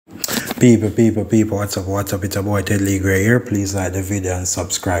People, what's up, it's your boy Teddylee Gray here. Please like the video and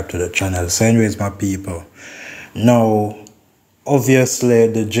subscribe to the channel. So anyways, my people, now, obviously,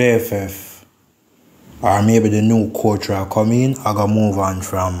 the JFF, or maybe the new coach will come in, I gotta move on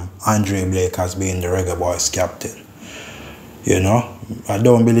from Andre Blake as being the Reggae Boys captain. You know, I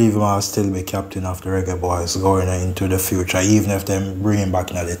don't believe him will still be captain of the Reggae Boys going into the future, even if they bring him back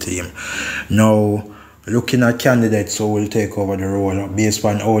into the team. Now, looking at candidates who will take over the role based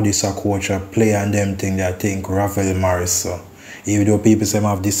on how this coach play and them thing, I think Ravel Morrison. Even though people say I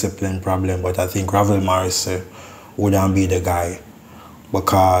have discipline problem, but I think Ravel Morrison wouldn't be the guy.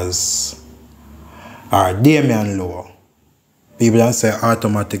 Because Damian Lowe. People don't say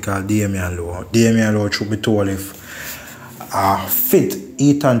automatically Damian Lowe. Damian Lowe should be told if fit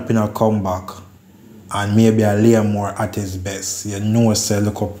Ethan Pinner come back and maybe a Liam Moore at his best. You know, say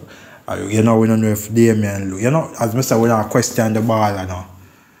look up. You know, we don't know if Damian Lowe, you know, as I said, we don't question the ball, you know.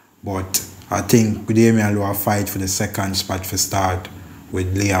 But I think Damian Lowe will fight for the second spot for start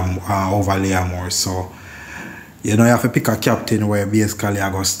with Liam over Liam Moore. So, you know, you have to pick a captain where basically I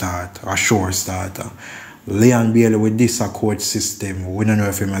go start, a sure starter. Leon Bailey with this coach system, we don't know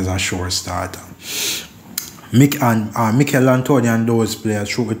if him is a sure starter. Mikel Antonio and those players,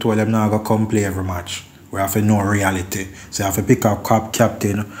 should we told them now go come play every match. We have to know reality. So you have to pick a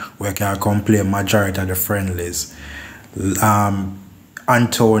captain where can come play majority of the friendlies.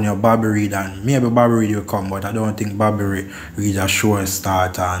 Antonio, Bobby Reid, and maybe Bobby Reid will come, but I don't think Bobby Reid a sure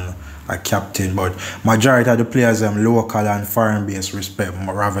start and a captain. But majority of the players local and foreign base respect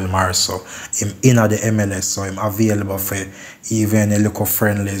Ravel Morrison. Him in the MLS, so him available for even a local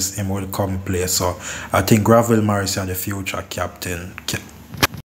friendlies, him will come play. So I think Ravel Morrison the future captain.